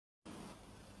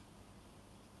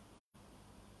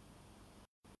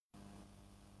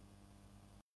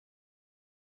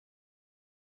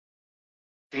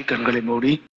கண்களை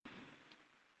மூடி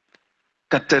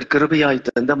கர்த்தர் கிருபையாய்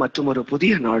தந்த மற்றும் ஒரு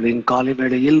புதிய நாளின் காலை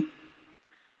வேளையில்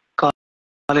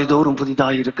காலைதோறும்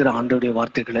புதிதாய் இருக்கிற ஆண்டவருடைய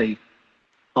வார்த்தைகளை,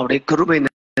 அவருடைய கிருபை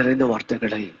நிறைந்த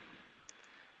வார்த்தைகளை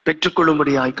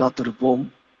பெற்றுக்கொள்ளும்படியாய் காத்திருப்போம்.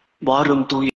 வாரும்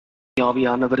தூய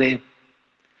ஆவியானவரே,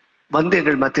 வந்து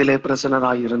எங்கள் மத்தியிலே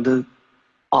பிரசன்னராயிருந்து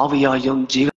ஆவியாயும்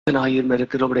ஜீவனாயும்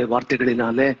இருக்கிறவருடைய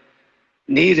வார்த்தைகளினாலே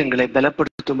நீர் எங்களை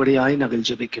பலப்படுத்தும்படியாய் நாங்கள்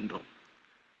ஜெபிக்கின்றோம்.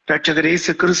 இரட்சகர்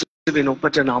இயேசு கிறிஸ்துவின்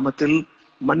ஒப்பற்ற நாமத்தில்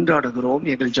மன்றாடுகிறோம்.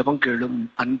 எங்கள் ஜெபம் கேளும்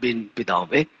அன்பின்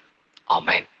பிதாவே,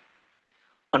 ஆமென்.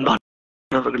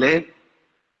 அன்பானவர்களே,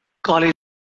 காலை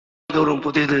தோறும்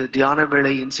புதிது தியான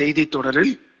வேளையின் செய்தி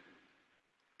தொடரில்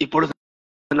இப்பொழுது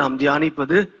நாம்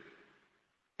தியானிப்பது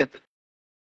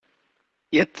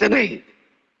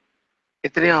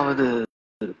எத்தனையாவது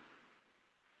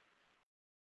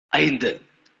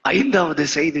ஐந்தாவது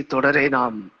செய்தி தொடரை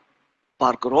நாம்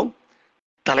பார்க்கிறோம்.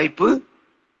 தலைப்பு: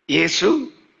 இயேசு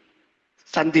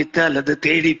சந்தித்த அல்லது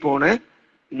தேடி போன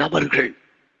நபர்கள்.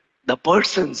 The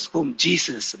persons whom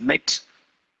Jesus met.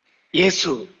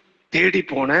 இயேசு தேடி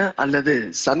போன அல்லது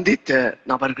சந்தித்த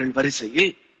நபர்கள்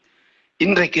வரிசையில்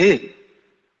இன்றைக்கு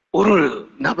ஒரு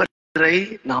நபரை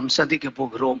நாம் சந்திக்க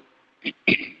போகிறோம்.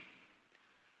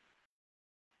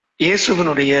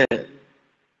 இயேசுவினுடைய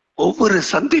ஒவ்வொரு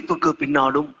சந்திப்புக்கு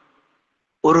பின்னாலும்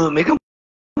ஒரு மிக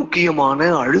முக்கியமான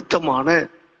அழுத்தமான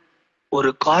ஒரு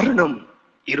காரணம்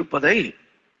இருப்பதை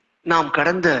நாம்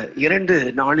கடந்த 2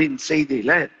 நாளின்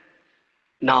செய்தியில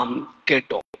நாம்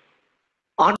கேட்டோம்.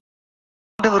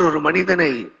 ஆண்டவர் ஒரு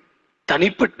மனிதனை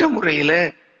தனிப்பட்ட முறையில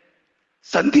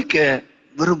சந்திக்க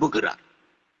விரும்புகிறார்.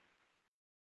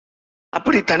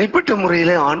 அப்படி தனிப்பட்ட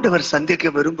முறையில ஆண்டவர் சந்திக்க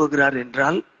விரும்புகிறார்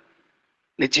என்றால்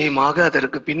நிச்சயமாக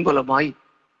அதற்கு பின்புலமாய்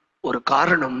ஒரு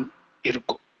காரணம்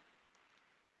இருக்கும்.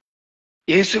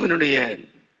 இயேசுவினுடைய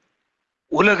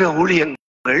உலக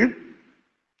ஊழியங்கள்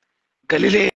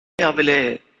கலிலேயாவிலே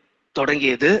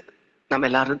தொடங்கியது. நம்ம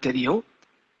எல்லாரும் தெரியும்.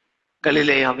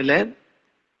 கலிலேயாவில,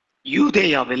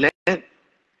 யூதேயாவில,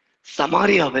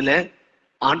 சமாரியாவில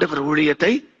ஆண்டவர்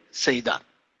ஊழியத்தை செய்தார்.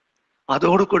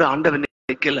 அதோடு கூட ஆண்டவர்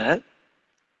நினைக்கல,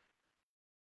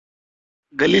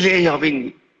 கலிலேயாவின்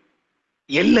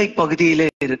எல்லை பகுதியிலே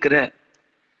இருக்கிற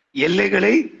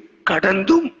எல்லைகளை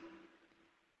கடந்தும்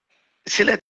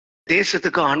சில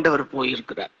தேசத்துக்கு ஆண்டவர்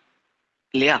போயிருக்கிறார்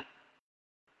இல்லையா?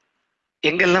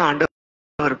 எங்கெல்லாம்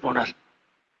ஆண்டவர் போனார்?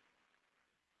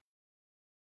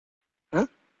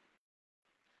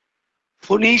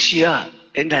 பொனீசியா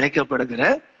என்று அழைக்கப்படுகிற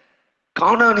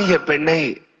கானானிய பெண்ணை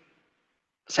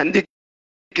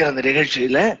சந்திக்கிற அந்த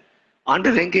நிகழ்ச்சியில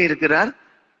ஆண்டவர் எங்கே இருக்கிறார்?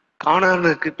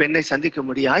 கானானுக்கு பெண்ணை சந்திக்க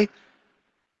முடியாய்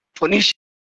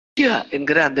பொனீசியா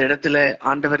என்கிற அந்த இடத்துல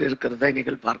ஆண்டவர் இருக்கிறதை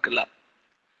நீங்கள் பார்க்கலாம்.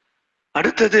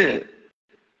 அடுத்தது,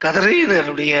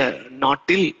 கதரேனருடைய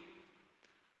நாட்டில்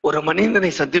ஒரு மனிதனை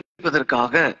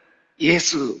சந்திப்பதற்காக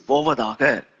இயேசு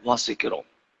போவதாக வாசிக்கிறோம்.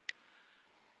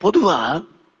 பொதுவா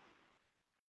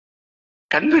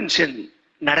கன்வென்ஷன்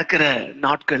நடக்கிற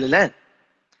நாட்களில்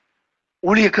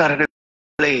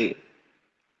ஊழியக்காரர்களை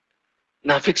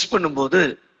நான் ஃபிக்ஸ் பண்ணும்போது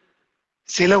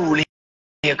சில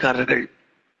ஊழியக்காரர்கள்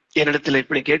என்னிடத்துல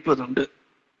இப்படி கேட்பது உண்டு: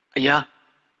 ஐயா,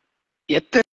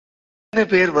 எத்தனை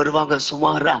பேர் வருவாங்க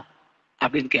சுமாரா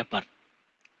அப்படின்னு கேட்பார்.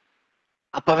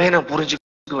 அப்பவே நான்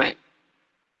புரிஞ்சுக்குவேன்,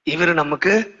 இவரு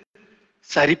நமக்கு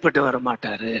சரிப்பட்டு வர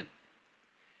மாட்டாரு.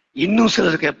 இன்னும்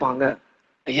சிலர் கேட்பாங்க: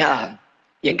 ஐயா,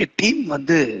 எங்க டீம்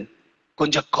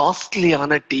கொஞ்சம்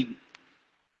காஸ்ட்லியான டீம்.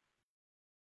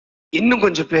 இன்னும்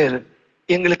கொஞ்சம் பேர்,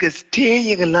 எங்களுக்கு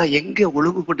ஸ்டேயெல்லாம் எங்க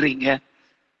ஒழுங்கு பண்றீங்க?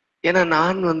 ஏன்னா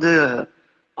நான்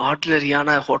ஆர்டினரியான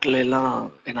ஹோட்டல் எல்லாம்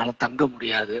என்னால தங்க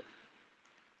முடியாது.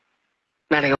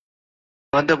 நான்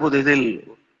வந்த போது இதில்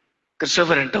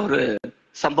கிறிஸ்டோபர் என்ற ஒரு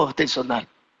சம்பவத்தை சொன்னார்.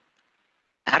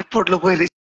 ஏர்போர்ட்ல போய்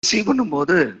ரிசீவ் பண்ணும்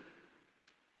போது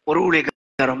ஒரு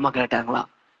ஊழியக்கார அம்மா கேட்டாங்களா,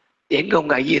 எங்க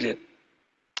உங்க ஐயரு,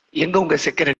 எங்க உங்க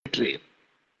செக்ரட்டரி?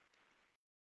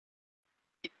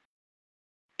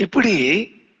 இப்படி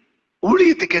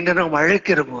ஊழியத்துக்கு என்று நாம்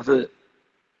அழைக்கிற போது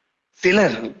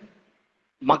சிலர்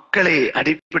மக்களை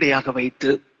அடிப்படையாக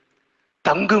வைத்து,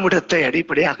 தங்குமிடத்தை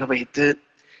அடிப்படையாக வைத்து,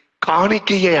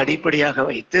 காணிக்கையை அடிப்படையாக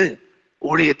வைத்து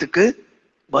ஊழியத்துக்கு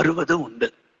வருவது உண்டு.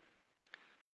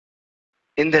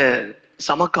 இந்த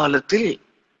சமகாலத்தில்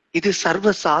இது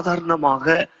சர்வ சாதாரணமாக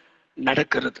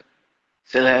நடக்கிறது.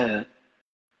 சில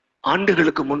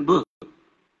ஆண்டுகளுக்கு முன்பு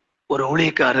ஒரு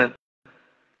ஊழியக்காரர்,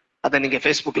 அதை நீங்க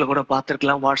ஃபேஸ்புக்ல கூட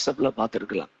பார்த்திருக்கலாம், வாட்ஸ்அப்ல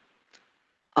பார்த்திருக்கலாம்,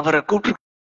 அவரை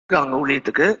கூப்பிட்டுருக்காங்க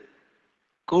ஊழியத்துக்கு.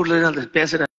 கூட அந்த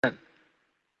பேசுறார்: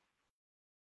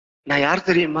 நான் யார்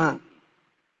தெரியுமா?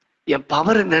 என்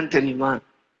பவர் என்னன்னு தெரியுமா?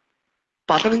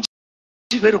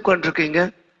 15 பேர் உட்கார்ந்துருக்கீங்க,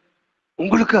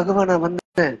 உங்களுக்காகவா நான்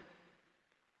வந்தேன்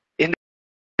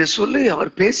என்று சொல்லி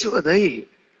அவர் பேசுவதை,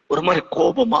 ஒரு மாதிரி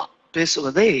கோபமா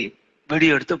பேசுவதை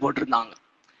வீடியோ எடுத்து போட்டிருந்தாங்க.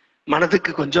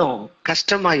 மனதுக்கு கொஞ்சம்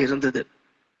கஷ்டமா இருந்தது.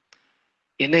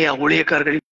 என்னையா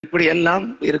ஊழியக்காரர்கள் இப்படி எல்லாம்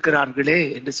இருக்கிறார்களே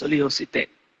என்று சொல்லி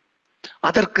யோசித்தேன்.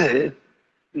 அதற்கு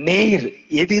நேர்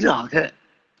எதிராக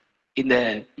இந்த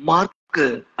மார்க்கு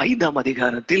 5ஆம்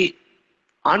அதிகாரத்தில்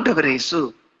ஆண்டவர் இயேசு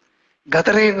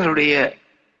கதரேயர்களுடைய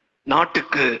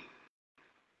நாட்டுக்கு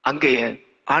அங்கே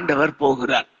ஆண்டவர்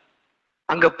போகிறார்.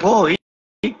 அங்க போய்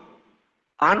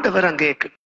ஆண்டவர் அங்கே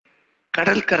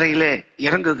கடற்கரையில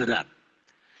இறங்குகிறார்.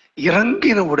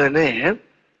 இறங்கின உடனே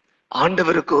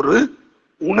ஆண்டவருக்கு ஒரு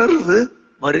உணர்வு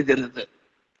வருகிறது.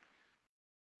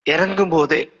 இறங்கும்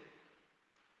போதே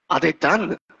அதைத்தான்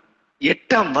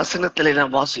 8ஆம் வசனத்திலே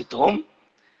நாம் வாசித்தோம்.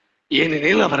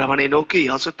 ஏனெனில் அவர் அவனை நோக்கி,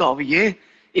 அசுத்த ஆவியே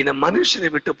இந்த மனுஷனை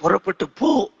விட்டு புறப்பட்டு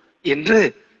போ என்று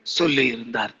சொல்லி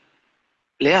இருந்தார்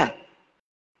இல்லையா?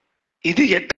 இது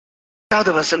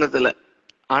 8வது வசனத்துல.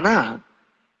 ஆனா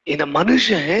இந்த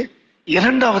மனுஷன்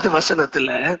 2வது வசனத்துல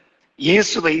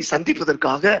இயேசுவை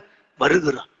சந்திப்பதற்காக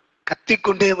வருகிறான்,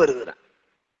 கத்திக்கொண்டே வருகிறான்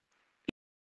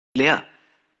இல்லையா?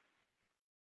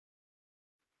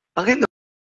 ஆக இந்த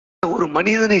ஒரு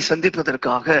மனிதனை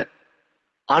சந்திப்பதற்காக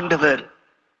ஆண்டவர்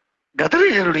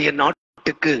கதரேயருடைய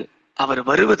நாட்டுக்கு அவர்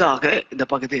வருவதாக இந்த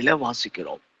பகுதியில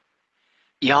வாசிக்கிறோம்.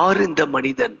 யார் இந்த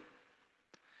மனிதன்?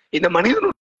 இந்த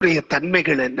மனிதனுடைய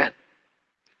தன்மைகள் என்ன?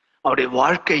 அவருடைய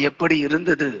வாழ்க்கை எப்படி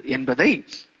இருந்தது என்பதை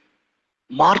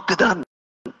மார்க்கு தான்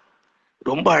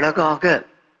ரொம்ப அழகாக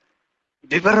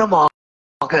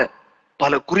விவரமாக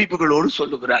பல குறிப்புகளோடு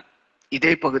சொல்லுகிறார்.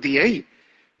 இதே பகுதியை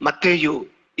மத்தேயு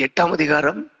 8ஆம்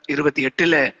அதிகாரம்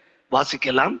 28ல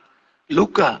வாசிக்கலாம்.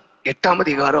 லூக்கா 8ஆம்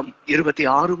அதிகாரம்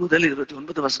 26 முதல்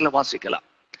 29 வசனம் வாசிக்கலாம்.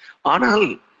 ஆனால்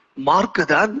மார்க்கு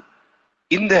தான்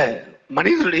இந்த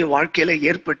மனிதனுடைய வாழ்க்கையில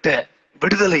ஏற்பட்ட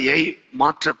விடுதலையை,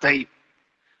 மாற்றத்தை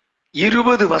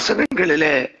 20 வசனங்களில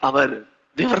அவர்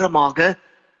விவரமாக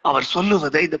அவர்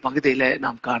சொல்லுவதை இந்த பகுதியில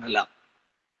நாம் காணலாம்.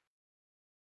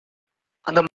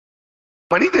 அந்த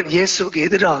மனிதன் இயேசுக்கு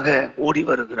எதிராக ஓடி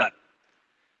வருகிறார்.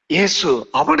 இயேசு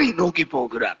அவனை நோக்கி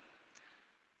போகிறார்.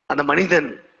 அந்த மனிதன்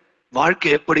வாழ்க்கை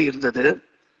எப்படி இருந்தது?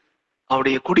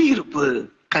 அவருடைய குடியிருப்பு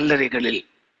கல்லறைகளில்.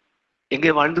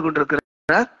 எங்கே வாழ்ந்து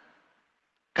கொண்டிருக்கிறார்?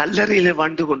 கல்லறையில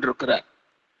வாழ்ந்து கொண்டிருக்கிறார்.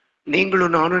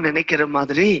 நீங்களும் நானும் நினைக்கிற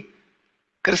மாதிரி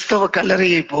கிறிஸ்தவ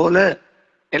கல்லறையை போல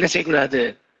என்ன செய்யக்கூடாது?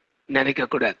 நினைக்க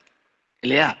கூடாது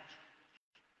இல்லையா?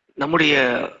 நம்முடைய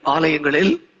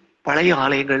ஆலயங்களில், பழைய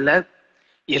ஆலயங்கள்ல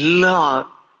எல்லா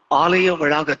ஆலய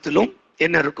வளாகத்திலும்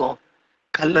என்ன இருக்கும்?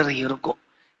 கல்லறை இருக்கும்.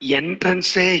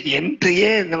 என்ட்ரன்ஸே,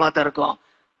 என்ட்ரியே இந்த மாதிரி இருக்கும்,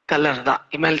 கல்லறை தான்.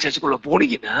 இமானுவேல் சர்ச்சுக்குள்ள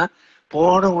போனீங்கன்னா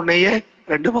போன உடனேயே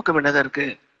 2 பக்கம் என்னதான் இருக்கு?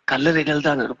 கல்லறைகள்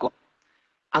தான் இருக்கும்.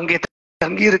 அங்கே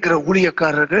தங்கி இருக்கிற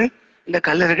ஊழியக்காரர்கள் இந்த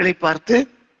கல்லறைகளை பார்த்து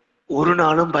ஒரு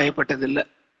நாளும் பயப்பட்டதில்லை.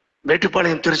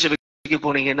 மேட்டுப்பாளையம் திருச்சி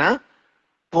போனீங்கன்னா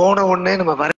போன உடனே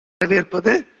நம்ம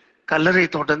வரவேற்பது கல்லறை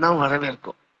தோட்டம் தான்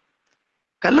வரவேற்கும்.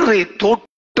 கல்லறை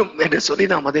தோட்டம் என்று சொல்லி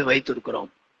நாம் அதை வைத்திருக்கிறோம்.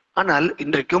 ஆனால்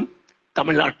இன்றைக்கும்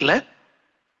தமிழ்நாட்டுல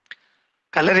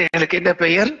கல்லறைகளுக்கு என்ன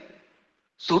பெயர்?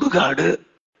 சுடுகாடு,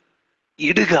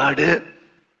 இடுகாடு,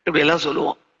 இப்படி எல்லாம்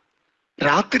சொல்லுவோம்.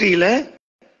 ராத்திரியில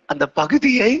அந்த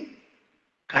பகுதியை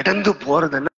கடந்து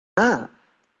போறதுன்னா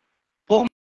போக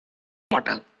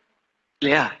மாட்டாங்க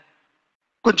இல்லையா?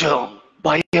 கொஞ்சம்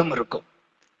பயம் இருக்கும்.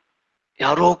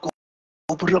 யாரோ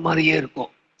கூப்பிடுற மாதிரியே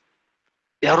இருக்கும்.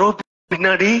 யாரோ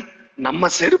பின்னாடி நம்ம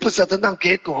செருப்பு சத்தம் தான்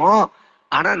கேட்கும்.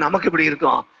 ஆனா நமக்கு இப்படி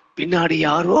இருக்கும், பின்னாடி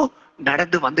யாரோ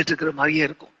நடந்து வந்துட்டு இருக்கிற மாதிரியே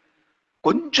இருக்கும்.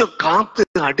 கொஞ்சம் காத்து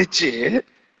அடிச்சு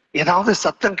ஏதாவது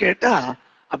சத்தம் கேட்டா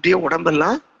அப்படியே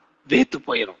உடம்பெல்லாம் வேத்து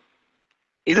போயிடும்.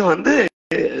 இது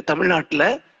தமிழ்நாட்டுல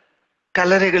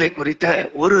கல்லறைகளை குறித்த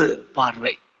ஒரு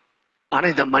பார்வை. ஆனா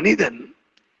இந்த மனிதன்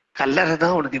கல்லறை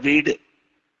தான் உனக்கு வீடு.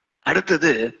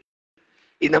 அடுத்தது,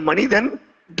 இந்த மனிதன்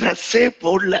ட்ரெஸ்ஸே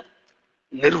போடல,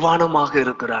 நிர்வாணமாக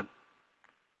இருக்கிறான்.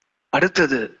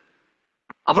 அடுத்தது,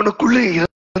 அவனுக்குள்ள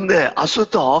இருந்த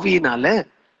அசுத்த ஆவியினால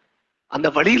அந்த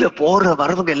வழியில போற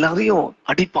வரவங்க எல்லாரையும்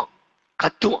அடிப்பான்,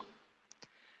 கத்துவான்.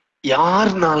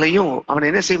 யாருனாலையும் அவன்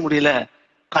என்ன செய்ய முடியல?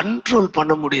 கண்ட்ரோல்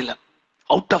பண்ண முடியல.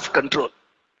 Out of control.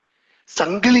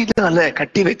 சங்கிலினால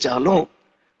கட்டி வச்சாலும்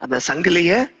அந்த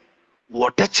சங்கிலிய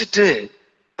உடைச்சிட்டு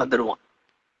வந்துடுவான்.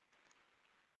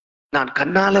 நான்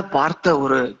கண்ணால பார்த்த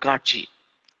ஒரு காட்சி,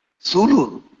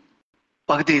 சூலூர்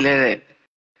பகுதியில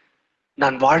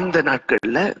நான் வாழ்ந்த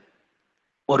நாட்கள்ல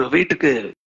ஒரு வீட்டுக்கு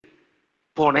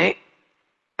போனேன்.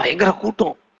 பயங்கர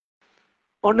கூட்டம்.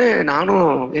 ஒண்ணு நானும்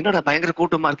என்னடா பயங்கர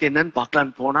கூட்டமா இருக்கு என்னன்னு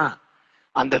பார்க்கலான்னு போனா,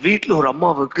 அந்த வீட்டுல ஒரு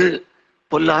அம்மாவுக்கு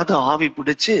பொல்லாத ஆவி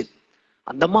பிடிச்சு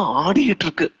அந்த அம்மா ஆடிட்டு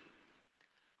இருக்கு.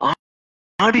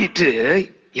 ஆடிட்டு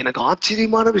எனக்கு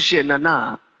ஆச்சரியமான விஷயம் என்னன்னா,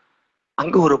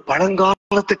 அங்க ஒரு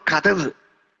பழங்காலத்து கதவு,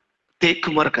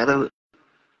 தேக்குமர கதவு.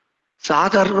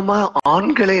 சாதாரணமா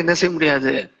ஆண்களை என்ன செய்ய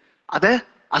முடியாது, அத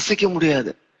அசைக்க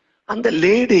முடியாது. அந்த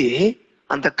லேடி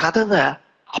அந்த கதவை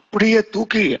அப்படியே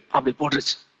தூக்கி அப்படி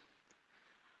போட்டுருச்சு.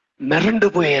 மிரண்டு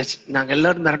போயாச்சு, நாங்க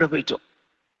எல்லாரும் மிரண்டு போயிட்டோம்.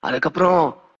 அதுக்கப்புறம்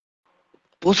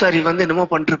பூசாரி வந்து என்னமோ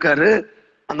பண்ணிருக்காரு.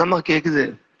 அந்த அம்மா கேக்குது,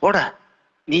 போட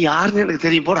நீ யாருன்னு எனக்கு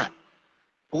தெரியும், போட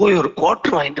போய் ஒரு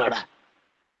கோட்டர் வாங்கிட்டு வாடா,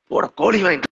 போட கோழி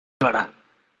வாங்கிட்டு வாடா.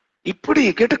 இப்படி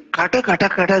கேட்டு கட கட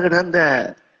கட கட அந்த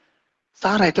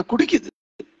சாராயத்தை குடிக்குது.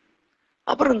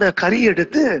 அப்புறம் இந்த கறி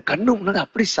எடுத்து கண்ணு முன்னாடி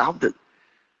அப்படி சாப்பிடுது.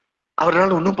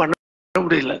 அவரால் ஒன்றும் பண்ண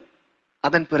முடியல.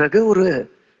 அதன் பிறகு ஒரு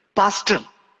பாஸ்டர்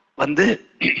வந்து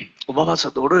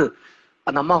உபவாசத்தோடு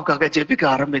அந்த அம்மாவுக்காக ஜெபிக்க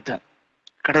ஆரம்பித்தார்.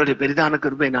 கடவுளுடைய பெரிதான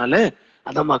கிருபையினால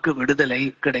அந்த அம்மாவுக்கு விடுதலை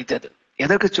கிடைத்தது.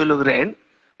 எதற்கு சொல்லுகிறேன்,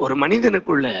 ஒரு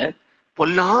மனிதனுக்குள்ள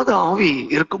பொல்லாத ஆவி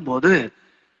இருக்கும்போது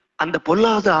அந்த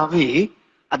பொல்லாத ஆவி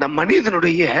அந்த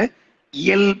மனிதனுடைய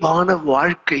இயல்பான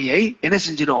வாழ்க்கையை என்ன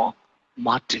செஞ்சிடும்,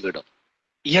 மாற்றிவிடும்.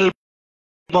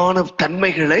 இயல்பான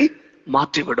தன்மைகளை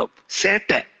மாற்றிவிடும்.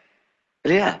 சேட்டை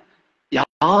இல்லையா,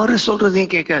 யாரு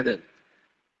சொல்றதையும் கேட்காது.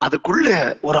 அதுக்குள்ள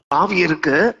ஒரு ஆவி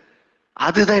இருக்கு,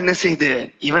 அதுதான் என்ன செய்யுது,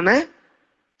 இவனை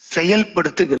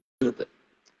செயல்படுத்துகிறது.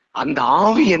 அந்த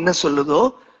ஆவி என்ன சொல்லுதோ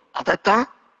அதைத்தான்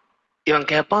இவன்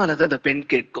கேட்பான், அல்லது அந்த பெண்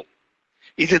கேட்கும்.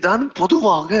 இதுதான்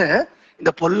பொதுவாக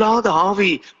இந்த பொல்லாத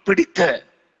ஆவி பிடித்த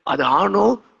அது ஆணோ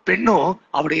பெண்ணோ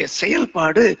அவருடைய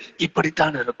செயல்பாடு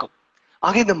இப்படித்தான் இருக்கும்.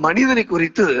 ஆக இந்த மனிதனை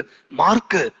குறித்து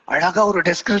மார்க்கு அழகா ஒரு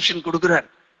டெஸ்கிரிப்ஷன் கொடுக்கிறார்.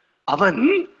 அவன்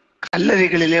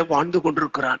கல்லறைகளிலே வாழ்ந்து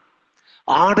கொண்டிருக்கிறான்,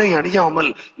 ஆடை அணியாமல்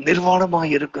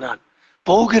நிர்வாணமாய் இருக்கிறான்,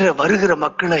 போகிற வருகிற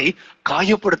மக்களை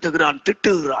காயப்படுத்துகிறான்,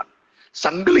 திட்டுகிறான்,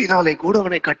 சங்கிலினாலே கூட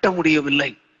அவனை கட்ட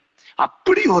முடியவில்லை.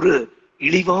 அப்படி ஒரு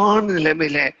இழிவான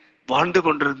நிலைமையில வாழ்ந்து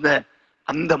கொண்டிருந்த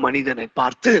அந்த மனிதனை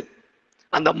பார்த்து,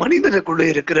 அந்த மனிதனுக்குள்ள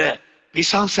இருக்கிற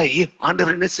பிசாசை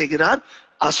ஆண்டவர் என்ன செய்கிறார்,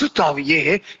 அசுத்தாவியே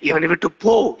இவனை விட்டு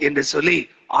போ என்று சொல்லி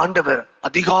ஆண்டவர்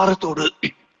அதிகாரத்தோடு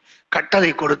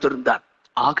கட்டளை கொடுத்திருந்தார்.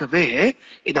 ஆகவே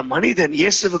இந்த மனிதன்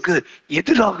இயேசுவுக்கு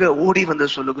எதிராக ஓடி வந்து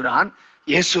சொல்லுகிறான்,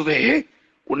 இயேசுவே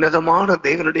உன்னதமான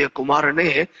தேவனுடைய குமாரனே,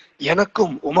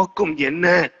 எனக்கும் உமக்கும் என்ன,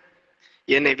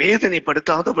 என்னை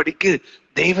வேதனைப்படுத்தாதபடிக்கு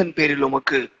தேவன் பேரில்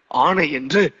உமக்கு ஆணை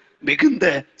என்று மிகுந்த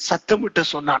சத்தமிட்டு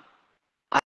சொன்னான்.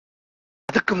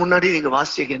 அதுக்கு முன்னாடி நீங்க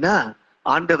வாசிச்சீங்கன்னா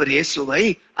ஆண்டவர் இயேசுவை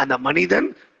அந்த மனிதன்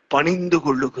பணிந்து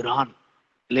கொள்ளுகிறான்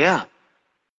இல்லையா.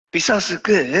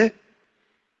 பிசாசுக்கு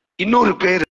இன்னொரு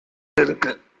பேர்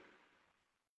இருக்கு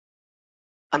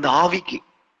அந்த ஆவிக்கு,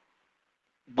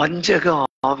 வஞ்சக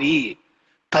ஆவி,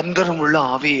 தந்திரம் உள்ள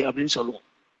ஆவி அப்படின்னு சொல்லுவோம்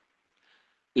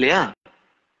இல்லையா.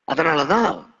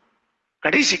 அதனாலதான்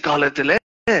கடைசி காலத்துல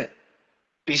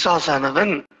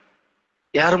பிசாசானவன்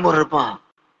யாரும் இருப்பான்,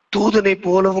 தூதனை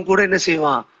போலவும் கூட என்ன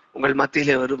செய்வான், உங்கள்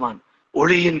மத்தியிலே வருவான்,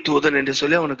 ஒளியின் தூதன் என்று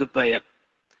சொல்லி அவனுக்கு பெயர்.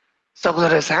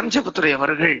 சகோதரர் சாம்ஜபத்துரை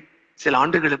அவர்கள் சில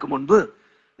ஆண்டுகளுக்கு முன்பு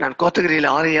நான் கோத்தகிரியில்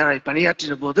ஆரையாராய்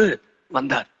பணியாற்றின போது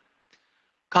வந்தார்.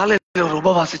 காலையில் ஒரு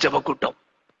உபவாச ஜப கூட்டம்,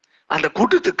 அந்த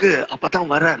கூட்டத்துக்கு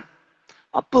அப்பதான் வர்றார்.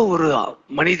 அப்போ ஒரு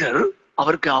மனிதர்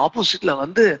அவருக்கு ஆப்போசிட்ல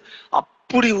வந்து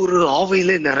அப்படி ஒரு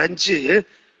ஆவையில நிறைஞ்சு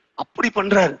அப்படி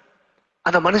பண்றாரு.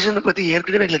 அந்த மனுஷனை பத்தி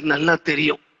ஏற்கனவே எங்களுக்கு நல்லா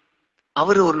தெரியும்.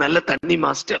 அவரு ஒரு நல்ல தண்ணி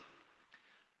மாஸ்டர்,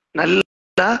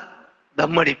 நல்லா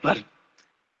தம் அடிப்பார்,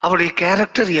 அவருடைய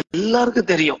கேரக்டர் எல்லாருக்கும்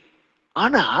தெரியும்.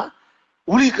 ஆனா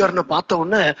ஊழியக்காரனை பார்த்த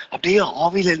உடனே அப்படியே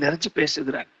ஆவியில நிறைஞ்சு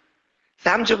பேசுகிறார்.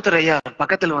 சாம்ஜபத்தர் ஐயா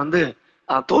பக்கத்துல வந்து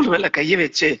தோல் மேல கைய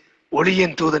வச்சு,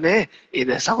 ஒளியின் தூதனே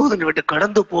இந்த சகோதரனை விட்டு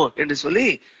கடந்து போ என்று சொல்லி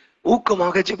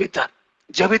ஊக்கமாக ஜெபித்தார்.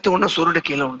 ஜெபித்த உடனே சுருடு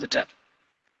கீழே வந்துட்டார்.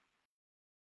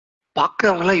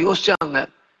 பார்க்கிறவங்க எல்லாம் யோசிச்சாங்க,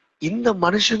 இந்த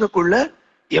மனுஷனுக்குள்ள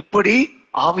எப்படி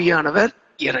ஆவியானவர்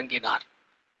இறங்கினார்.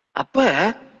 அப்ப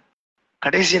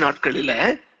கடைசி நாட்களில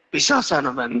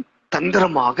பிசாசானவன்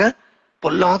தந்திரமாக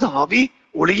பொல்லாத ஆவி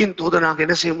ஒளியின் தூதனாக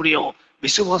என்ன செய்ய முடியும்,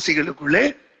 விசுவாசிகளுக்குள்ளே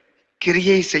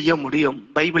கிரியை செய்ய முடியும்.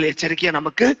 பைபிள் எச்சரிக்கையா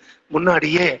நமக்கு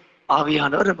முன்னாடியே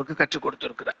ஆவியானவர் நமக்கு கற்றுக்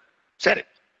கொடுத்திருக்கிறார். சரி,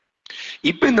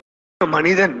 இப்ப இந்த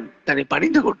மனிதன் தன்னை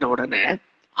பணிந்து கொண்ட உடனே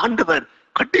ஆண்டவர்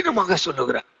கடினமாக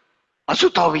சொல்லுகிறார்,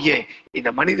 அசுத்தாவியே இந்த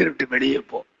மனிதன் விட்டு வெளியே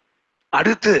போ.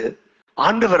 அடுத்து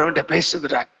ஆண்டவர் அவன்கிட்ட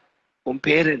பேசுகிறார், உன்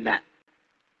பேர் என்ன,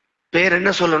 பேர்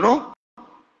என்ன சொல்லணும்,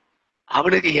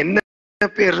 அவனுக்கு என்ன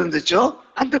பேர் இருந்துச்சோ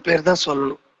அந்த பேர் தான்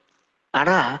சொல்லணும்.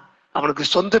 ஆனா அவனுக்கு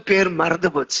சொந்த பேர் மறந்து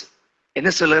போச்சு. என்ன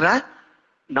சொல்லுறா,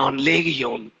 நான்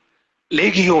லேகியோன்.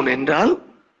 லேகியோன் என்றால்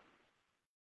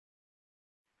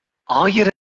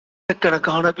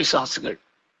ஆயிரக்கணக்கான பிசாசுகள்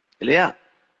இல்லையா.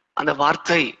 அந்த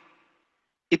வார்த்தை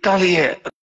இத்தாலிய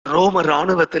ரோம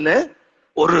ராணுவத்துல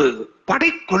ஒரு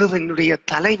படைக்குழுவினுடைய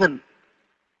தலைவன்,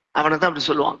 அவனை தான் அப்படி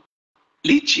சொல்லுவாங்க,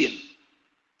 லீச்சியன்.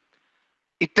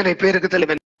 இத்தனை பேருக்கு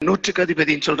தலைவன், நூற்றுக்கு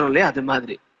அதிபதினு சொல்றோம் இல்லையா, அது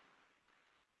மாதிரி.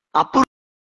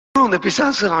 அப்புறம் அந்த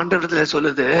பிசாசு ஆண்டவரத்துல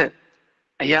சொல்லுது,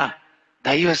 ஐயா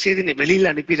தயவு செய்து நீ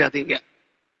வெளியில அனுப்பிடாதீங்க,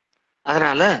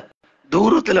 அதனால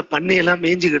தூரத்துல பண்ணி எல்லாம்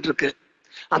மேய்ஞ்சுக்கிட்டு இருக்கு,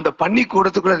 அந்த பன்னி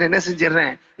கூடத்துக்குள்ள என்ன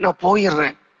செஞ்சிடறேன், நான்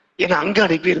போயிடுறேன், என்னை அங்க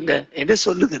அனுப்பிடுங்க என்று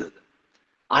சொல்லுகிறது.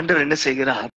 ஆண்டவர் என்ன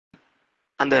செய்கிறார்,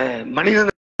 அந்த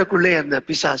மனிதனுக்குள்ளே அந்த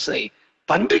பிசாசை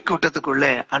பன்றி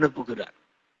கூட்டத்துக்குள்ளே அனுப்புகிறார்.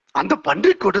 அந்த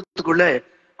பன்றி கூட்டத்துக்குள்ள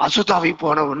அசுத்தாவி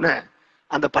போன உடனே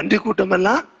அந்த பன்றி கூட்டம்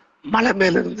எல்லாம் மலை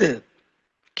மேல இருந்து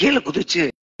கீழே குதிச்சு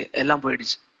எல்லாம்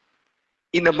போயிடுச்சு.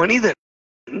 இந்த மனிதன்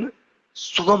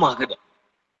சுகமாகிறார்.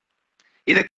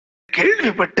 இதை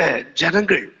கேள்விப்பட்ட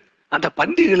ஜனங்கள், அந்த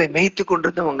பன்றிகளை மேய்த்து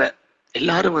கொண்டிருந்தவங்க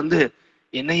எல்லாரும் வந்து,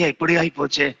 என்னையா இப்படி ஆகி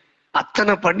போச்சே,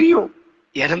 அத்தனை பன்றியும்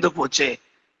இறந்து போச்சே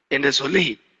என்று சொல்லி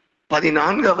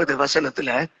 14வது வசனத்துல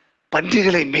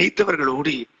பன்றிகளை மேய்த்தவர்கள்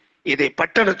ஓடி இதை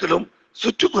பட்டணத்திலும்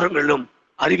சுற்றுப்புறங்களிலும்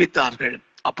அறிவித்தார்கள்.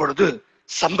 அப்பொழுது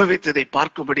சம்பவித்ததை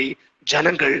பார்க்கும்படி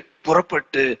ஜனங்கள்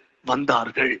புறப்பட்டு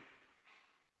வந்தார்கள்.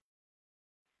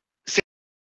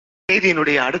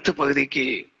 செய்தியினுடைய அடுத்த பகுதிக்கு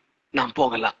நாம்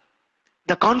போகலாம்.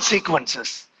 The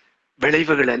consequences,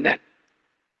 விளைவுகள் என்ன?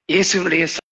 இயேசுவினுடைய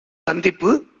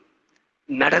சந்திப்பு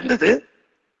நடந்தது,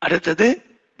 அடுத்தது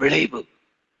விளைவு.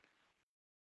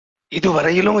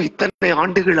 இதுவரையிலும் இத்தனை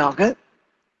ஆண்டுகளாக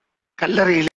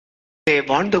கல்லறையிலே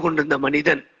வாழ்ந்து கொண்டிருந்த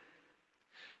மனிதன்,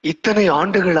 இத்தனை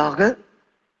ஆண்டுகளாக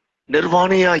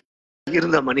நிர்வாணியாய்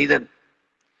இருந்த மனிதன்,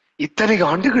 இத்தனை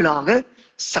ஆண்டுகளாக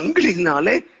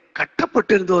சங்கிலினாலே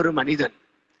கட்டப்பட்டிருந்த ஒரு மனிதன்,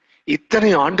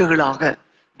 இத்தனை ஆண்டுகளாக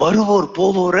வருவோர்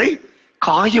போவோரை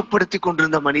காயப்படுத்தி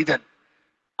கொண்டிருந்த மனிதன்,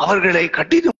 அவர்களை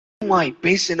கடினமாய்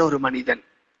பேசின ஒரு மனிதன்,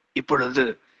 இப்பொழுது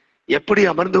எப்படி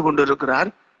அமர்ந்து கொண்டிருக்கிறார்?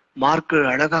 மார்க்கு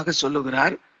அழகாக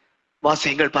சொல்லுகிறார்.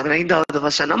 வாசியுங்கள் 15வது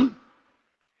வசனம்.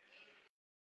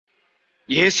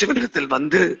 இயேசுவினிடத்தில்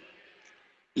வந்து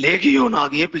லேகியோன்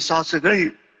ஆகிய பிசாசுகள்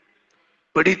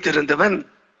பிடித்திருந்தவன்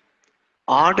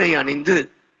ஆடை அணிந்து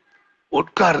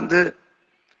உட்கார்ந்து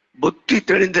புத்தி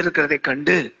தெளிந்திருக்கிறதை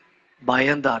கண்டு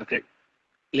பயந்தார்கள்.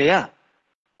 இல்லையா?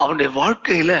 அவனுடைய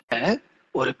வாழ்க்கையில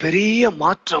ஒரு பெரிய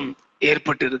மாற்றம்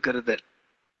ஏற்பட்டு இருக்கிறது.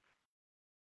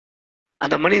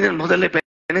 அந்த மனிதன் முதல்ல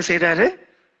என்ன செய்யறாரு?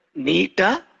 நீட்டா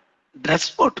ட்ரெஸ்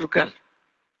போட்டிருக்கார்,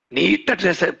 நீட்டா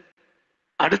ட்ரெஸ்.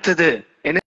 அடுத்தது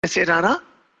என்ன செய்யறாரா?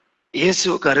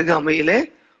 இயேசுக்கு அருகாமையிலே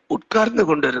உட்கார்ந்து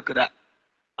கொண்டு இருக்கிறார்.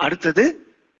 அடுத்தது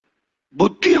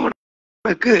புத்தி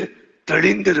அவனுக்கு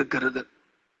தெளிந்திருக்கிறது.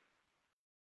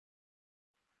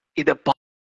 இத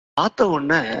பார்த்த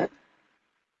உடனே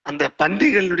அந்த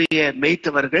பன்றிகளுடைய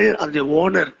மேய்த்தவர்கள், அதனுடைய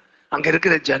ஓனர், அங்க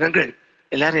இருக்கிற ஜனங்கள்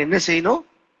எல்லாரும் என்ன செய்யணும்?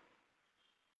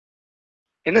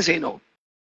 என்ன செய்யணும்?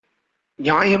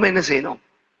 நியாயமா என்ன செய்யணும்?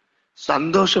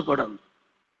 சந்தோஷப்படணும்.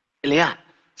 இல்லையா?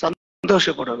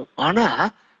 சந்தோஷப்படணும். ஆனா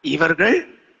இவர்கள்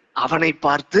அவனை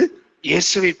பார்த்து,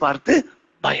 இயேசுவை பார்த்து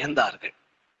பயந்தார்கள்.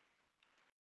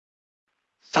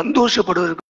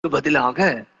 சந்தோஷப்படுவதற்கு பதிலாக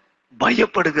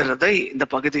பயப்படுகிறதை இந்த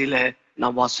பகுதியில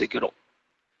நாம் வாசிக்கிறோம்.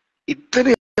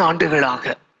 இத்தனை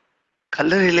ஆண்டுகளாக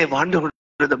கல்லறையிலே வாழ்ந்து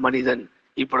கொண்டிருந்த மனிதன்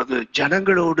இப்பொழுது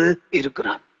ஜனங்களோடு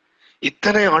இருக்கிறான்.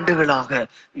 இத்தனை ஆண்டுகளாக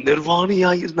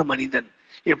நிர்வாணியாயிருந்த மனிதன்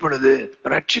இப்பொழுது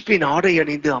ரட்சிப்பின் ஆடை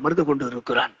அணிந்து அமர்ந்து கொண்டு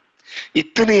இருக்கிறான்.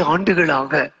 இத்தனை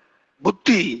ஆண்டுகளாக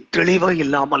புத்தி தெளிவாய்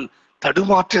இல்லாமல்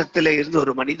தடுமாற்றத்திலே இருந்த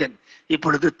ஒரு மனிதன்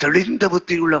இப்பொழுது தெளிந்த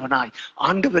புத்தி உள்ளவனாய்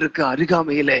ஆண்டவருக்கு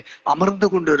அருகாமையிலே அமர்ந்து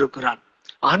கொண்டு இருக்கிறான்.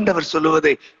 ஆண்டவர்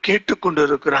சொல்லுவதை கேட்டுக்கொண்டு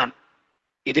இருக்கிறான்.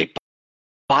 இதை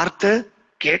பார்த்த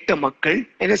கேட்ட மக்கள்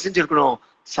என்ன செஞ்சிருக்கணும்?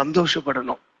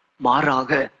 சந்தோஷப்படணும்.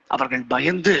 மாறாக அவர்கள்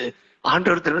பயந்து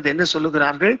ஆண்டவர் என்ன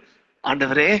சொல்லுகிறார்கள்?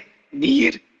 ஆண்டவரே,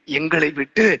 நீர் எங்களை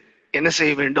விட்டு என்ன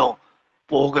செய்ய வேண்டும்?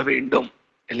 போக வேண்டும்.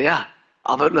 இல்லையா?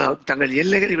 அவர்கள் தங்கள்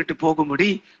எல்லைகளை விட்டு போகும்படி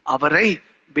அவரை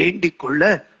வேண்டிக் கொள்ள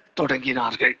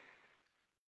தொடங்கினார்கள்.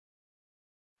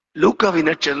 லூக்காவின்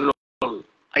நற்செய்தி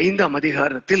 5ஆம்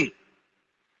அதிகாரத்தில்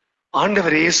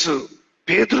ஆண்டவர் இயேசு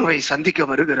பேதுருவை சந்திக்க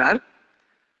வருகிறார்.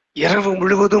 இரவு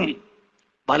முழுவதும்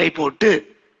வலை போட்டு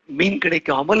மீன்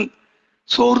கிடைக்காமல்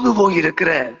சோர்ந்து போயிருக்கிற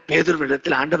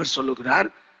பேதுருவிடத்தில் ஆண்டவர் சொல்லுகிறார்,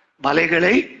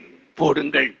 வலைகளை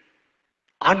போடுங்கள்.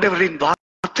 ஆண்டவரின்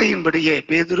வார்த்தையின்படியே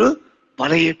பேதுரு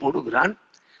வலையை போடுகிறான்.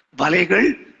 வலைகள்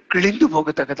கிழிந்து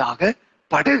போகத்தக்கதாக,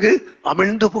 படகு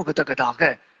அமிழ்ந்து போகத்தக்கதாக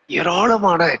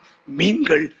ஏராளமான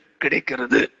மீன்கள்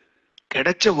கிடைக்கிறது.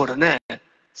 கிடைச்ச உடனே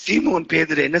சீமோன்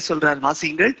பேதுரு என்ன சொல்றார்?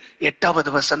 வாசியுங்கள்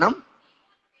 8வது வசனம்.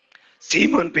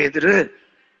 சீமோன் பேதுரு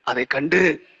அதை கண்டு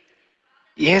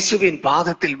இயேசுவின்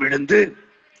பாதத்தில் விழுந்து,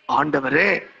 ஆண்டவரே,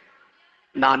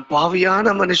 நான்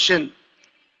பாவியான மனுஷன்,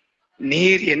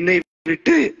 நீர் என்னை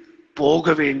விட்டு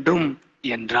போக வேண்டும்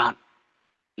என்றான்.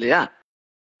 இல்லையா?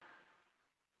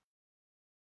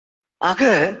 ஆக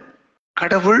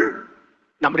கடவுள்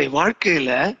நம்முடைய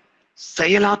வாழ்க்கையில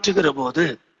செயலாற்றுகிற போது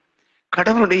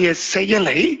கடவுளுடைய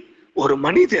செயலை ஒரு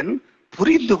மனிதன்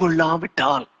புரிந்து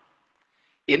கொள்ளாவிட்டால்,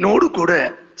 என்னோடு கூட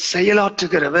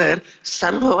செயலாற்றுகிறவர்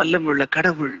சர்வ வல்லமுள்ள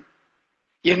கடவுள்,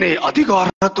 என்னை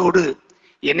அதிகாரத்தோடு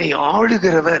என்னை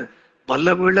ஆளுகிறவர்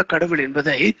வல்லமுள்ள கடவுள்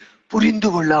என்பதை புரிந்து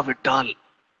கொள்ளாவிட்டால்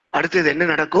அடுத்தது என்ன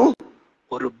நடக்கும்?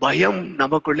 ஒரு பயம்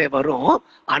நமக்குள்ளே வரும்.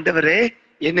 ஆண்டவரே,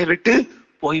 என்னை விட்டு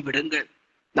போய்விடுங்க,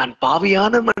 நான்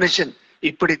பாவியான மனுஷன்,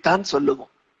 இப்படித்தான்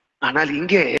சொல்லுவோம். ஆனால்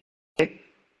இங்கே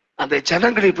அந்த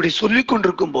ஜனங்கள் இப்படி சொல்லிக்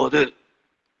கொண்டிருக்கும் போது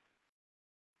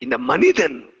இந்த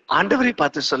மனிதன் ஆண்டவரை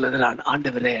பார்த்து சொல்லுகிறான்,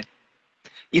 ஆண்டவரே,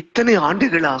 இத்தனை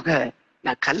ஆண்டுகளாக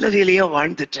நான் கல்லறையிலேயே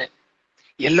வாழ்ந்துட்டேன்,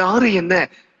 எல்லாரும் என்ன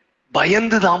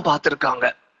பயந்துதான் பார்த்திருக்காங்க,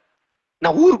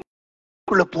 நான்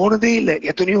ஊருக்குள்ள போனதே இல்லை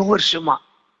எத்தனையோ வருஷமா,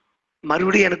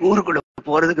 மறுபடியும் எனக்கு ஊருக்குள்ள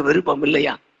போறதுக்கு விருப்பம்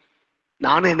இல்லையா,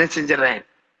 நானும் என்ன செஞ்சிடறேன்,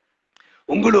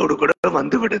 உங்களோடு கூட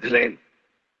வந்து விடுகிறேன்.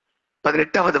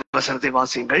 18வது வசனத்தை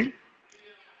வாசியுங்கள்.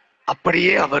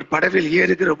 அப்படியே அவர் படவில்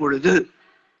ஏறுகிற பொழுது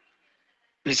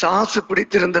பிசாசு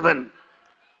பிடித்திருந்தவன்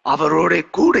அவரோட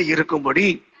கூட இருக்கும்படி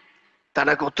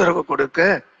தனக்கு உத்தரவு கொடுக்க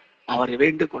அவரை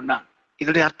வேண்டிக் கொண்டான்.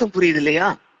 இதனுடைய அர்த்தம் புரியுது இல்லையா?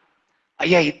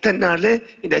 ஐயா, இத்தனை நாள்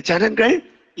இந்த ஜனங்கள்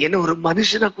என்ன ஒரு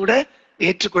மனுஷனை கூட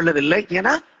ஏற்றுக்கொள்ளவில்லை,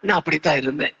 ஏன்னா நான் அப்படித்தான்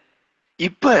இருந்தேன்.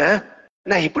 இப்ப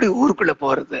நான் எப்படி ஊருக்குள்ள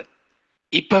போறது?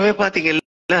 இப்பவே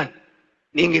பாத்தீங்கல்ல,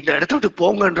 நீங்க இந்த இடத்த விட்டு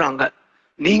போங்கன்றாங்க.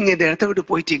 நீங்க இந்த இடத்த விட்டு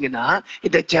போயிட்டீங்கன்னா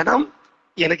இந்த ஜனம்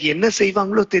எனக்கு என்ன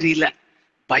செய்வாங்களோ தெரியல,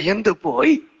 பயந்து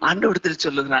போய் ஆண்டவரிடத்தில்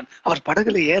சொல்லுகிறான். அவர்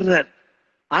படகுல ஏறுறார்.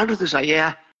 ஆண்டவர், ஐயா,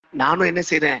 நானும் என்ன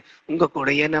செய்றேன், உங்க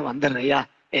கூட என்ன வந்துடுறையா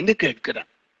என்று கேட்கிறான்.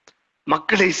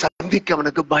 மக்களை சந்திக்க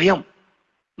அவனுக்கு பயம்.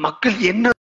 மக்கள்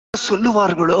என்ன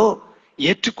சொல்லுவார்களோ,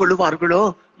 ஏற்றுக்கொள்ளுவார்களோ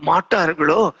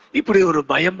மாட்டார்களோ, இப்படி ஒரு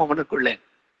பயம் அவனுக்குள்ள.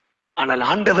 ஆனால்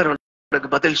ஆண்டவர் அவனுக்கு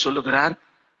பதில் சொல்லுகிறார்.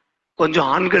 கொஞ்சம்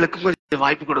ஆண்களுக்கு கொஞ்சம்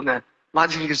வாய்ப்பு கொடுங்க.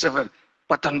 வாசிக்கிறவர்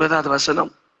 19வது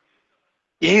வசனம்.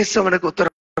 இயேசு அவனுக்கு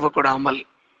உத்தரவு கொடாமல்,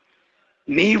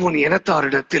 நீ உன்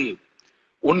இனத்தாரிடத்தில்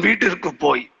உன் வீட்டிற்கு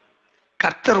போய்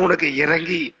கர்த்தர் உனக்கு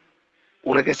இறங்கி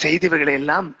உனக்கு செய்தவைகளை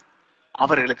எல்லாம்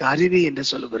அவர்களுக்கு அறிவி என்று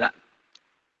சொல்லுகிறார்.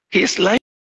 His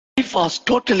life was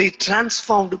totally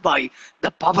transformed by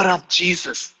the power of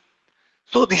Jesus.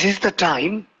 So this is the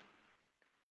time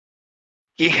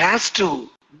he has to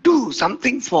do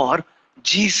something for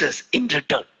Jesus in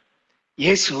return.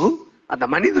 இயேசு அந்த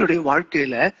மனிதனுடைய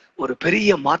வாழ்க்கையில ஒரு பெரிய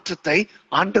மாற்றத்தை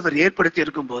ஆண்டவர் ஏற்படுத்தி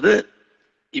இருக்கும் போது,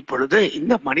 இப்பொழுது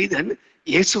இந்த மனிதன்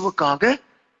இயேசுவுக்காக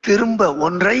திரும்ப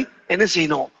ஒன்றை என்ன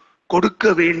செய்யணும்,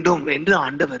 கொடுக்க வேண்டும் என்று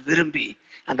ஆண்டவர் விரும்பி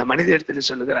அந்த மனித இடத்துல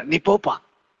சொல்லுகிறார். நீ போப்பா,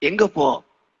 எங்க போ?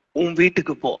 உன்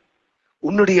வீட்டுக்கு போ,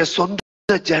 உன்னுடைய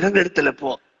சொந்த ஜனங்களிடத்துல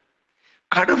போ.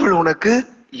 கடவுள் உனக்கு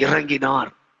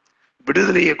இறங்கினார்,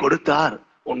 விடுதலையை கொடுத்தார்,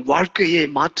 உன் வாழ்க்கையை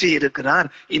மாற்றி இருக்கிறார்.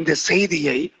 இந்த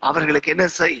செய்தியை அவர்களுக்கு என்ன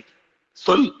செய்,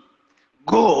 சொல்.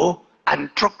 Go and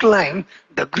proclaim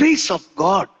the grace of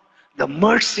God, the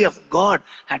mercy of God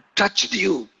had touched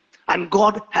you and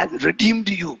God has redeemed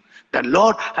you. The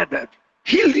Lord had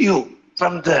healed you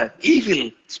from the evil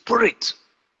spirit.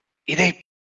 இதை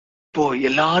போ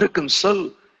எல்லாருக்கும் சொல்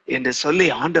என்று சொல்லி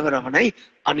ஆண்டவர் அவனை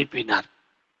அனுப்பினார்.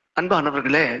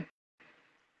 அன்பானவர்களே,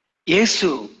 இயேசு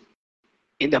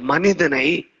இந்த மனிதனை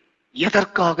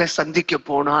எதற்காக சந்திக்க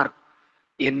போனார்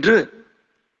என்று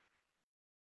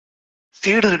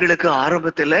சீடர்களுக்கு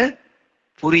ஆரம்பத்தில்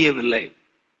புரியவில்லை.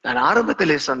 நான்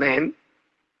ஆரம்பத்திலே சொன்னேன்,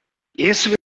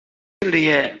 இயேசுவினுடைய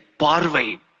பார்வை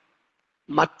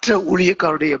மற்ற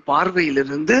ஊழியக்காரருடைய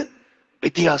பார்வையிலிருந்து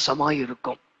வித்தியாசமாய்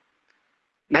இருக்கும்.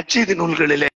 நற்செய்தி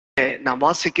நூல்களிலே நாம்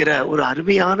வாசிக்கிற ஒரு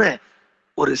அருமையான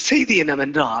ஒரு செய்தி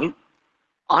என்னவென்றால்,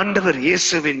 ஆண்டவர்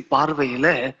இயேசுவின் பார்வையில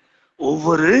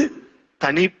ஒவ்வொரு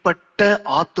தனிப்பட்ட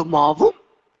ஆத்துமாவும்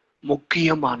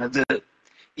முக்கியமானது.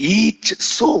 Each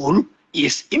soul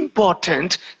is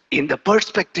important in the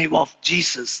perspective of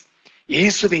Jesus.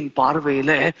 இயேசுவின்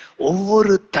பார்வையில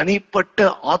ஒவ்வொரு தனிப்பட்ட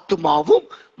ஆத்துமாவும்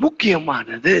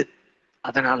முக்கியமானது.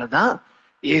 அதனாலதான்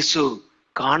இயேசு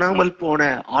காணாமல் போன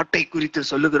ஆட்டை குறித்து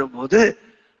சொல்லுகிற போது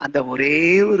அந்த ஒரே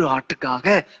ஒரு ஆட்டுக்காக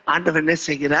ஆண்டவர் என்ன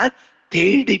செய்கிறார்,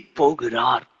 தேடி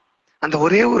போகிறார். அந்த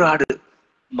ஒரே ஒரு ஆடு,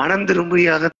 மனம்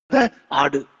திரும்பியாத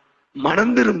ஆடு,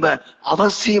 மனம் திரும்ப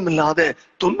அவசியம் இல்லாத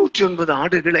 99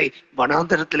 ஆடுகளை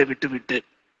வனாந்தரத்தில் விட்டுவிட்டு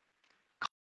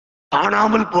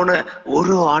காணாமல் போன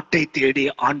ஒரு ஆட்டை தேடி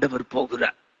ஆண்டவர்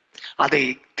போகிறார். அதை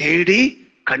தேடி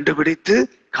கண்டுபிடித்து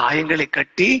காயங்களை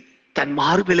கட்டி தன்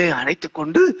மார்பிலே அணைத்துக்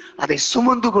கொண்டு அதை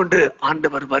சுமந்து கொண்டு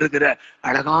ஆண்டவர் வருகிற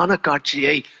அழகான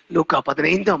காட்சியை லூக்கா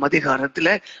 15ஆம் அதிகாரத்துல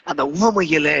அந்த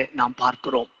உவமையில நாம்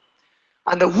பார்க்கிறோம்.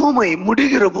 அந்த உவமை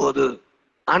முடிகிற போது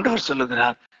ஆண்டவர்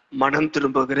சொல்லுகிறார், மனம்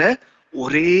திரும்புகிற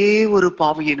ஒரே ஒரு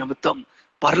பாவியை நிமித்தம்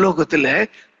பரலோகத்துல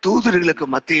தூதர்களுக்கு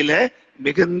மத்தியில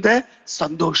மிகுந்த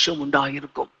சந்தோஷம்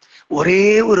உண்டாயிருக்கும். ஒரே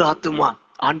ஒரு ஆத்துமா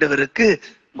ஆண்டவருக்கு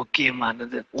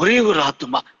முக்கியமானது. ஒரே ஒரு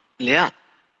ஆத்துமா இல்லையா?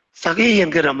 சகை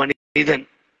என்கிற மனிதன்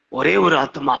ஒரே ஒரு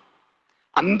ஆத்துமா.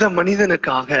 அந்த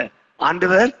மனிதனுக்காக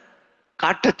ஆண்டவர்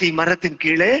காட்டத்தி மரத்தின்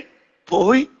கீழே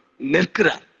போய்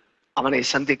நிற்கிறார், அவனை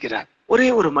சந்திக்கிறார். ஒரே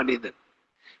ஒரு மனிதன்.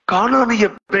 கானானிய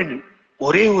பெண்,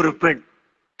 ஒரே ஒரு பெண்.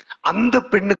 அந்த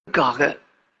பெண்ணுக்காக,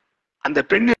 அந்த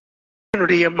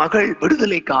பெண்ணுடைய மகள்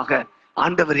விடுதலைக்காக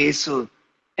ஆண்டவர் இயேசு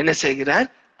என்ன செய்கிறார்?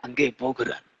 அங்கே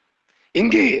போகிறார்.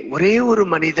 இங்கே ஒரே ஒரு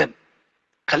மனிதன்,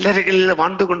 கல்லறைகளில்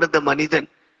வாழ்ந்து கொண்டிருந்த மனிதன்,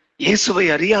 இயேசுவை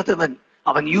அறியாதவன்,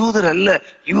 அவன் யூதர் அல்ல,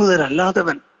 யூதர்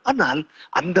அல்லாதவன். ஆனால்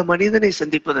அந்த மனிதனை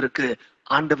சந்திப்பதற்கு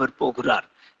ஆண்டவர் போகிறார்.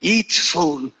 Each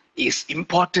soul is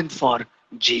important for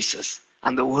Jesus.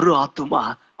 அந்த ஒரு ஆத்துமா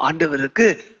ஆண்டவருக்கு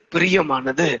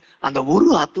பிரியமானது, அந்த ஒரு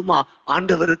ஆத்துமா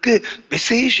ஆண்டவருக்கு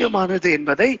விசேஷமானது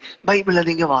என்பதை பைபிள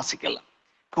நீங்க வாசிக்கலாம்.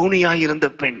 கூனியாயிருந்த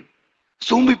பெண்,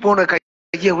 சூம்பி போன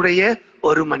கையை உடைய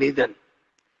ஒரு மனிதன்,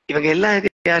 இவங்க எல்லாம்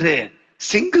யாரு?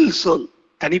 சிங்கிள் சோல்,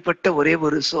 தனிப்பட்ட ஒரே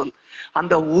ஒரு சோல்.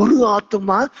 அந்த ஒரு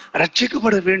ஆத்துமா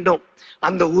ரட்சிக்கப்பட வேண்டும்,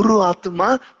 அந்த ஒரு ஆத்துமா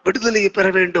விடுதலையை பெற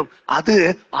வேண்டும். அது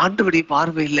ஆண்டவருடைய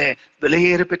பார்வையில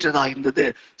விலையேற பெற்றதா இருந்தது.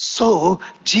 So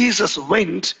Jesus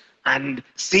went and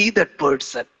see that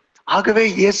person. ஆகவே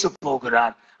இயேசு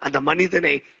போகிறார், அந்த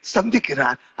மனிதனை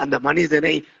சந்திக்கிறார், அந்த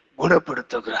மனிதனை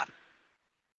குணப்படுத்துகிறார்.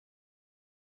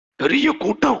 பெரிய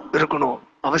கூட்டம் இருக்கணும்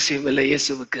அவசியம் இல்லை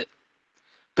இயேசுவுக்கு.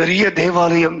 பெரிய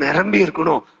தேவாலயம் நிரம்பி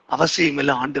இருக்கணும் அவசியம்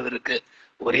இல்லை ஆண்டவருக்கு.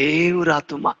 ஒரே ஒரு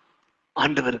ஆத்துமா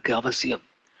ஆண்டவருக்கு அவசியம்.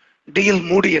 டிஎல்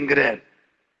மூடி என்கிற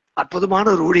அற்புதமான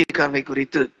ஒரு ஊழியக்காரனை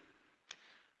குறித்து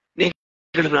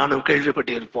நீங்களும் நானும்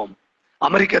கேள்விப்பட்டிருப்போம்.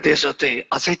 அமெரிக்க தேசத்தை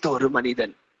அசைத்த ஒரு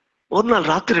மனிதன். ஒரு நாள்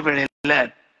ராத்திரி வேளையில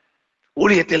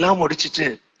ஊழியத்தை எல்லாம் முடிச்சுட்டு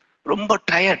ரொம்ப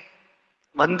டயர்ட்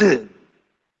வந்து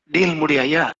டிஎல் மூடி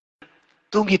ஐயா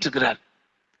தூங்கிட்டு இருக்கிறார்.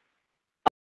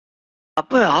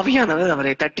 அப்ப ஆவியானவர்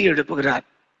அவரை தட்டி எழுப்புகிறார்.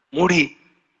 மூடி,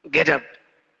 get up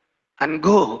and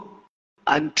go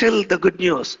and tell the good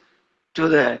news to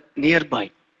the nearby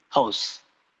house,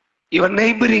 your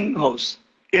neighboring house.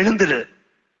 எழுந்திரு,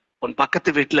 உன்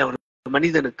பக்கத்து வீட்டுல ஒரு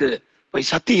மனிதனுக்கு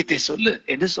போய் சத்தியத்தை சொல்லு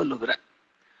என்று சொல்லுகிறார்.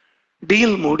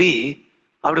 டிஎல் மூடி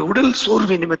அவருடைய உடல்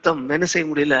சோர்வு நிமித்தம் என்ன செய்ய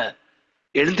முடியல,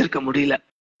 எழுந்திருக்க முடியல,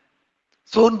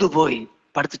 சோர்ந்து போய்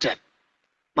படுத்துட்டார்.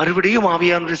 மறுபடியும்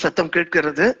ஆவியானுடைய சத்தம்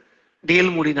கேட்கிறது,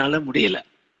 டிஎல் மூடினால முடியல,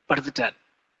 படுத்துட்டார்,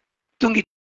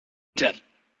 தூங்கிட்டார்.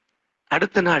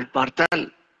 அடுத்த நாள் பார்த்தால்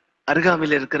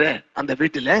அருகாமையில் இருக்கிற அந்த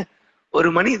வீட்டுல ஒரு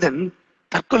மனிதன்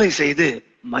தற்கொலை செய்து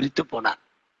மரித்து போனான்.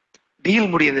 டிஎல்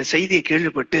மூடி அந்த செய்தியை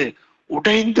கேள்விப்பட்டு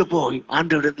உடைந்து போய்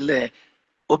ஆண்டவரிடத்துல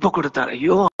ஒப்பு கொடுத்தார்.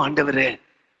 ஐயோ ஆண்டவரே,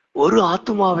 ஒரு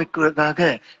ஆத்துமாவுக்காக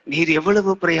நீர்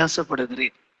எவ்வளவு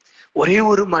பிரயாசப்படுகிறீர். ஒரே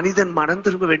ஒரு மனிதன் மனம்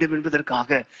திரும்ப வேண்டும் என்பதற்காக,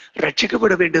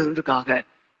 ரட்சிக்கப்பட வேண்டும் என்பதற்காக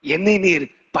என்னை நீர்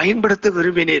பயன்படுத்த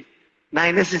விரும்பினீர். நான்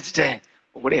என்ன செஞ்சிட்டேன்?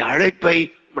 உங்களுடைய அழைப்பை,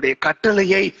 உங்களுடைய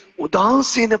கட்டளையை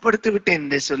உதாசீனப்படுத்தி விட்டேன்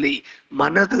என்று சொல்லி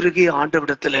மனதுருகி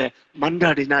ஆண்டவிடத்துல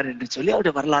மன்றாடினார் என்று சொல்லி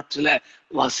அவருடைய வரலாற்றுல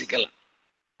வாசிக்கலாம்.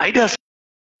 ஐடா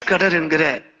கடர் என்கிற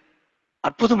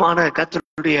அற்புதமான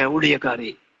கர்த்தருடைய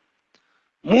ஊழியக்காரி,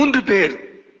 3 பேர்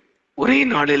ஒரே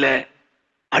நாளில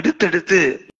அடுத்தடுத்து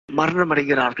மரணம்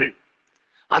அடைகிறார்கள்.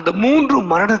 அந்த 3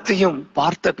 மரணத்தையும்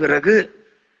பார்த்த பிறகு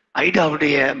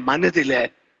ஐடாவுடைய மனதில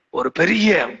ஒரு பெரிய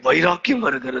வைராக்கியம்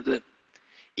வருகிறது.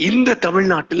 இந்த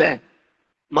தமிழ்நாட்டுல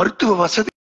மருத்துவ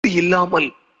வசதி இல்லாமல்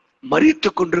மரித்து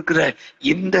கொண்டிருக்கிற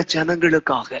இந்த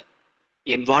ஜனங்களுக்காக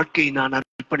என் வாழ்க்கையை நான்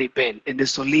அர்ப்பணிப்பேன் என்று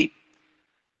சொல்லி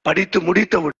படித்து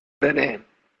முடித்த உடனே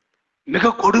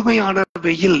மிக கொடுமையான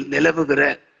வெயில் நிலவுகிற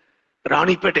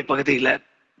ராணிப்பேட்டை பகுதியில,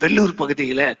 வெள்ளூர்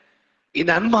பகுதியில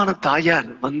இந்த அன்பான தாயார்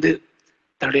வந்து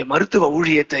தன்னுடைய மருத்துவ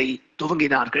ஊழியத்தை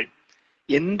துவங்கினார்கள்.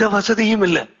 எந்த வசதியும்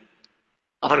இல்லை.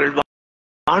 அவர்கள்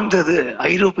வாழ்ந்தது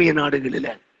ஐரோப்பிய நாடுகளில.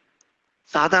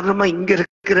 சாதாரணமா இங்க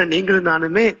இருக்கிற நீங்களும்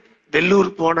நானுமே வெள்ளூர்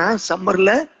போனா சம்மர்ல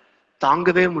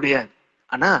தாங்கவே முடியாது.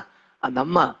 ஆனா அந்த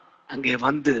அம்மா அங்கே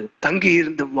வந்து தங்கி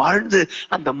இருந்து வாழ்ந்து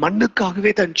அந்த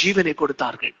மண்ணுக்காகவே தன் ஜீவனை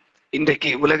கொடுத்தார்கள்.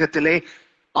 இன்றைக்கு உலகத்திலே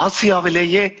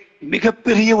ஆசியாவிலேயே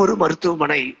மிகப்பெரிய ஒரு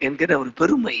மருத்துவமனை என்கிற ஒரு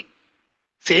பெருமை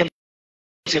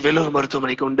வெள்ளூர்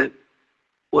மருத்துவமனை கொண்டு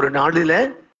ஒரு நாளில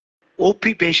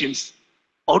ஓபி பேஷன்ஸ்,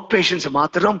 அவுட் பேஷன்ஸ்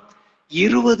மாத்திரம்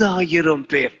 20,000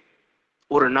 பேர்.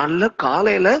 ஒரு நல்ல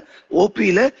காலையில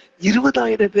ஓபியில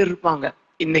 20,000 பேர் இருப்பாங்க.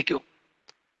 இன்னைக்கும்.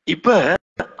 இப்ப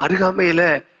அருகாமையில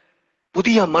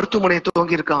புதிய மருத்துவமனை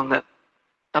துவங்கி இருக்காங்க.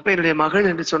 அப்ப என்னுடைய மகள்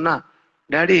என்று சொன்னா,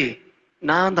 டாடி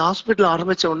நான் அந்த ஹாஸ்பிட்டல்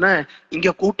ஆரம்பிச்ச உடனே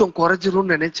இங்க கூட்டம்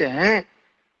குறைஞ்சிரும்னு நினைச்சேன்.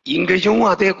 இங்கேயும்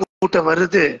அதே கூட்டம்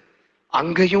வருது,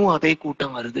 அங்கேயும் அதே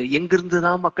கூட்டம் வருது.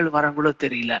 எங்கிருந்துதான் மக்கள் வராங்களோ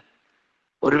தெரியல.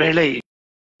 ஒருவேளை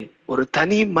ஒரு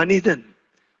தனி மனிதன்,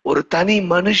 ஒரு தனி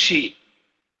மனுஷி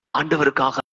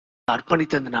ஆண்டவருக்காக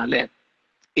அர்ப்பணித்ததுனால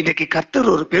இன்னைக்கு கர்த்தர்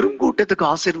ஒரு பெருங்கூட்டத்துக்கு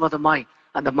ஆசீர்வாதமாய்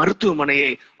அந்த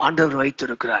மருத்துவமனையை ஆண்டவர்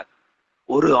வைத்திருக்கிறார்.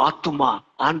 ஒரு ஆத்துமா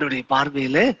ஆண்டவருடைய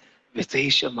பார்வையில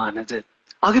விசேஷமானது.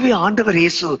 ஆகவே ஆண்டவர்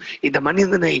இயேசு இந்த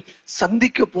மனிதனை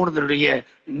சந்திக்க போனதனுடைய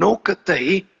நோக்கத்தை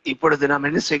இப்பொழுது நாம்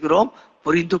என்ன செய்கிறோம்?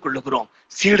 புரிந்து கொள்ளுகிறோம்.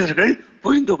 சீடர்கள்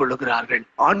புரிந்து கொள்ளுகிறார்கள்.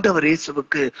 ஆண்டவர்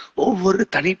இயேசுவுக்கு ஒவ்வொரு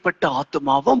தனிப்பட்ட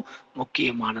ஆத்துமாவும்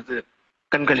முக்கியமானது.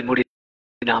 கண்களை மூடி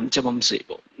நாம் ஜெபம்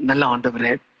செய்வோம். நல்ல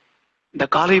ஆண்டவரே, இந்த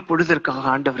காலை பொழுதற்காக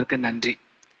ஆண்டவருக்கு நன்றி.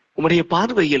 உம்முடைய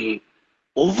பார்வையில்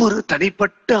ஒவ்வொரு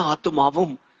தனிப்பட்ட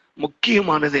ஆத்துமாவும்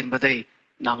முக்கியமானது என்பதை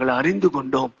நாங்கள் அறிந்து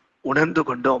கொண்டோம், உணர்ந்து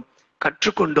கொண்டோம்,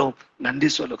 கற்றுக்கொண்டோம். நன்றி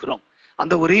சொல்லுகிறோம்.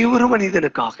 அந்த ஒரே ஒரு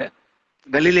மனிதனுக்காக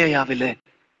கலிலேயாவில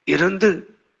இருந்து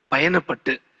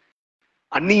பயணப்பட்டு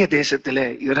அந்நிய தேசத்தில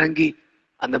இறங்கி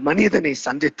அந்த மனிதனை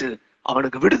சந்தித்து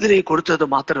அவனுக்கு விடுதலை கொடுத்தது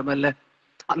மாத்திரமல்ல,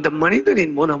 அந்த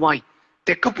மனிதனின் மூலமாய்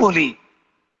தெக்கப்போலி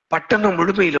பட்டணம்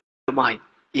முழுமையிலுமாய்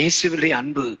இயேசுவினுடைய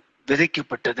அன்பு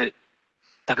விதைக்கப்பட்டது.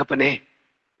 தகப்பனே,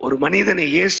 ஒரு மனிதனை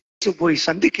இயேசு போய்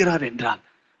சந்திக்கிறார் என்றால்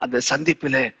அந்த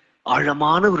சந்திப்பில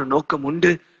ஆழமான ஒரு நோக்கம்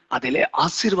உண்டு, அதிலே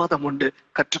ஆசீர்வாதம் உண்டு.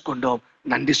 கற்றுக்கொண்டோம்.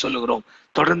 நன்றி சொல்லுகிறோம்.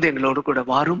 தொடர்ந்து எங்களோடு கூட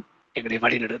வாரும், எங்களை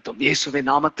வழி நடத்தும். இயேசுவின்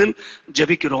நாமத்தில்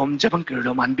ஜெபிக்கிறோம், ஜெபம்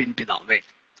கேளும் அன்பின் பிதாவே.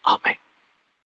 ஆமென்.